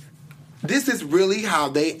 This is really how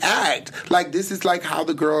they act. Like, this is like how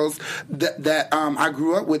the girls that I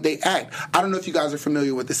grew up with, they act. I don't know if you guys are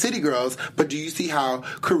familiar with the City Girls, but do you see how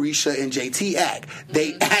Carisha and JT act?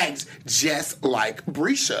 They act just like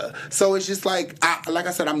Brescia. So it's just like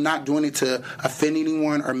I said, I'm not doing it to offend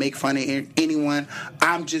anyone or make fun of anyone.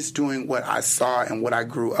 I'm just doing what I saw and what I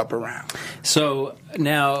grew up around. So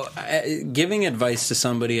now, giving advice to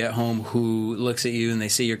somebody at home who looks at you and they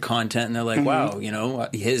see your content and they're like, wow,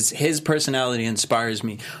 his personality inspires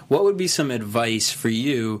me. What would be some advice for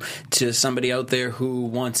you to somebody out there who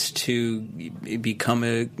wants to become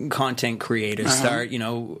a content creator, start,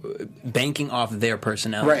 banking off their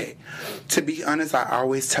personality? Right. To be honest, I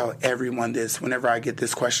always tell everyone this. Whenever I get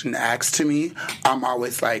this question asked to me, I'm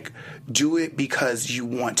always like, do it because you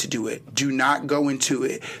want to do it. Do not go into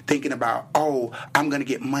it thinking about, oh, I'm going to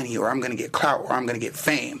get money, or I'm going to get clout, or I'm going to get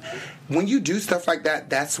fame. When you do stuff like that,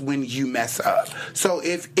 that's when you mess up. So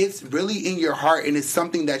if it's really in your heart and it's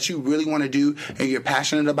something that you really want to do and you're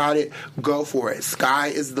passionate about it, go for it. Sky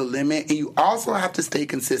is the limit. And you also have to stay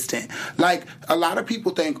consistent. Like, a lot of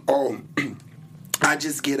people think, oh, I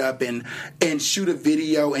just get up and shoot a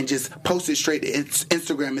video and just post it straight to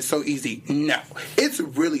Instagram. It's so easy. No, it's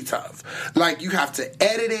really tough. Like, you have to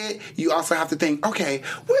edit it. You also have to think, okay,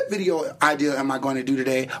 what video idea am I going to do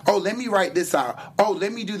today? Oh, let me write this out. Oh,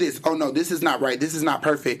 let me do this. Oh, no, this is not right. This is not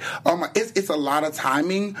perfect. It's a lot of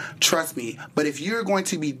timing. Trust me. But if you're going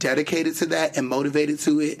to be dedicated to that and motivated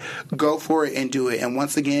to it, go for it and do it. And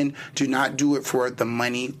once again, do not do it for the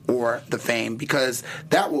money or the fame, because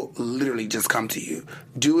that will literally just come to you.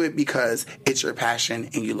 Do it because it's your passion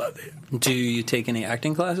and you love it. Do you take any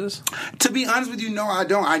acting classes? To be honest with you, no, I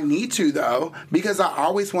don't. I need to, though, because I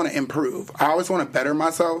always want to improve. I always want to better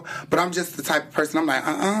myself, but I'm just the type of person, I'm like,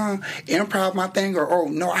 improv my thing, or, oh,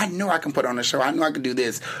 no, I know I can put on a show. I know I can do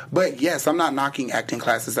this. But, yes, I'm not knocking acting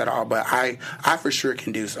classes at all, but I for sure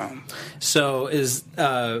can do some. So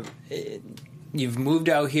you've moved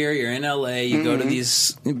out here, you're in LA, you go to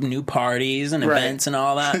these new parties and events and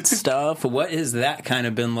all that stuff. What has that kind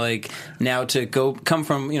of been like now to come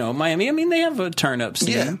from, Miami? I mean, they have a turn-up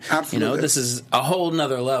scene. Yeah, absolutely. This is a whole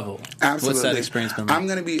nother level. Absolutely. What's that experience been like? I'm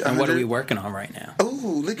going to be and what are we working on right now?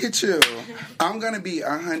 Oh, look at you. I'm going to be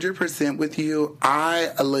 100% with you.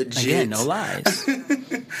 I legit... Again, no lies.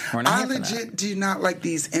 I legit do not like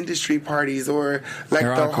these industry parties or like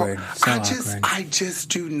They're the awkward. whole... I just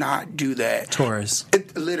do not do that. Tourists.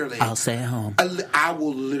 Literally. I'll stay at home. I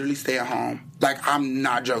will literally stay at home. Like, I'm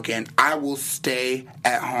not joking. I will stay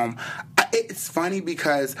at home. It's funny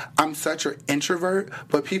because I'm such an introvert,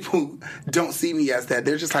 but people don't see me as that.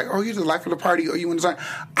 They're just like, oh, you're the life of the party, or you want to...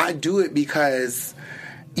 I do it because...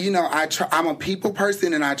 I'm a people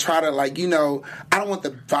person, and I try to, I don't want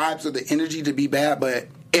the vibes or the energy to be bad, but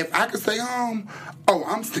if I could stay home,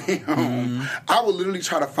 I'm staying home. I will literally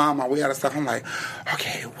try to find my way out of stuff. I'm like,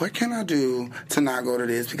 okay, what can I do to not go to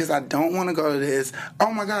this? Because I don't want to go to this. Oh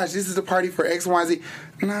my gosh, this is a party for X, Y, Z.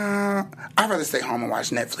 Nah, I'd rather stay home and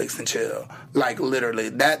watch Netflix and chill. Like, literally,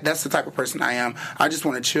 that's the type of person I am. I just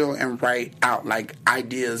want to chill and write out,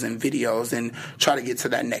 ideas and videos and try to get to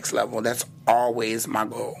that next level. That's always my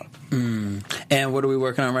goal. And what are we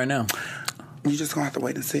working on right now? You just gonna have to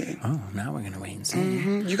wait and see. Oh, now we're gonna wait and see.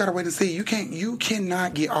 You gotta wait and see. You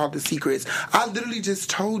cannot get all the secrets. I literally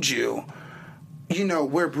just told you,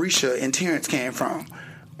 where Brescia and Terrence came from.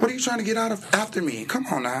 What are you trying to get out of after me? Come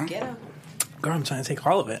on now. Get him. Girl, I'm trying to take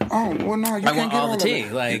all of it. Oh, well, no, you I can't want get all the tea.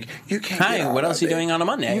 You can't hi, get all what else of are you it. doing on a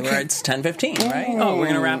Monday where it's 10:15, right? Oh, we're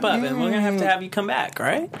going to wrap up, and we're going to have you come back,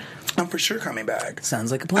 right? I'm for sure coming back.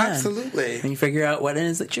 Sounds like a plan. Absolutely. And you figure out what it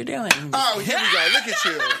is that you're doing. Oh, here we go. Look at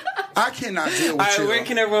you. I cannot deal with you. Where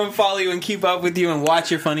can everyone follow you and keep up with you and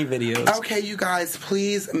watch your funny videos? Okay, you guys,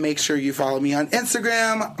 please make sure you follow me on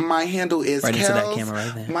Instagram. My handle is Right Kels. into that camera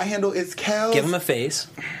right there. My handle is Kels. Give him a face.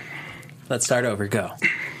 Let's start over. Go.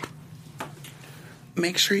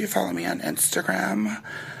 Make sure you follow me on Instagram.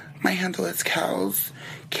 My handle is Kelz,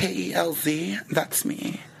 Kelz. That's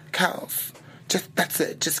me. Kelz. That's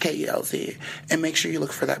it. Just Kelz. And make sure you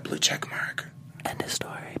look for that blue check mark. End of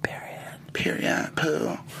story. Period.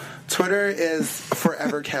 Poo. Twitter is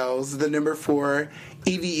Forever Kelz, the number 4,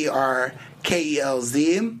 EverKelz.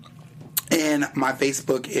 And my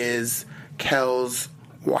Facebook is Kelz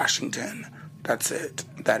Washington. That's it.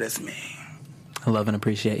 That is me. I love and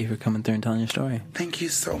appreciate you for coming through and telling your story. Thank you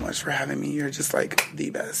so much for having me. You're just like the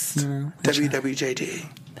best. WWJD.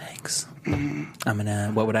 Thanks.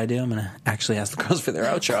 Mm-hmm. What would I do? I'm gonna actually ask the girls for their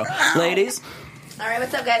outro. Ladies. All right,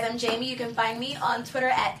 what's up, guys? I'm Jamie. You can find me on Twitter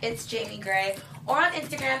at It's Jamie Gray or on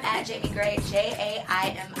Instagram at Jamie Gray, Jaimi.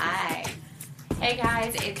 Hey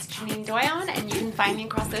guys, it's Janine Doyon, and you can find me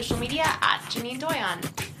across social media at Janine Doyon.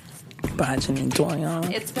 Bye, Janine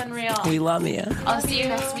Doyon. It's been real. We love you. I'll see you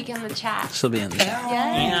next week in the chat. She'll be in the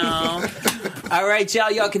chat. All right, y'all.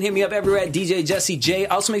 Y'all can hit me up everywhere at DJ Jesse J.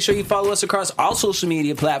 Also, make sure you follow us across all social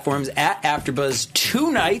media platforms at AfterBuzz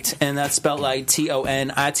Tonight, and that's spelled like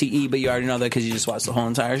TONITE, but you already know that because you just watched the whole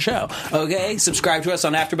entire show. Okay? Subscribe to us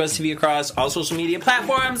on AfterBuzz TV across all social media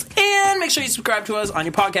platforms, and make sure you subscribe to us on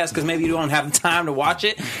your podcast because maybe you don't have the time to watch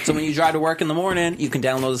it. So when you drive to work in the morning, you can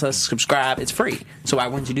download us, subscribe. It's free. So why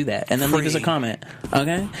wouldn't you do that? And then leave us a comment.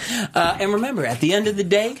 Okay? And remember, at the end of the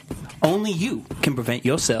day, only you can prevent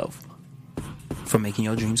yourself from making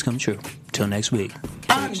your dreams come true. Till next week.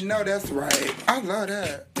 I know that's right. I love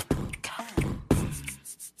that.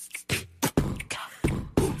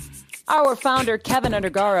 Our founder, Kevin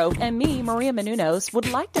Undergaro, and me, Maria Menounos,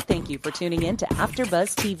 would like to thank you for tuning in to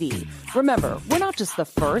AfterBuzz TV. Remember, we're not just the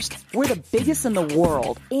first, we're the biggest in the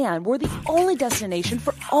world, and we're the only destination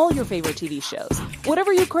for all your favorite TV shows.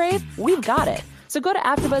 Whatever you crave, we've got it. So go to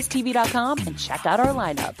AfterBuzzTV.com and check out our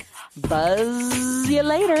lineup. Buzz you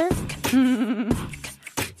later.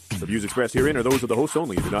 The views expressed herein are those of the hosts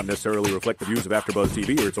only and do not necessarily reflect the views of AfterBuzz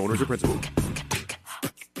TV or its owners or principals.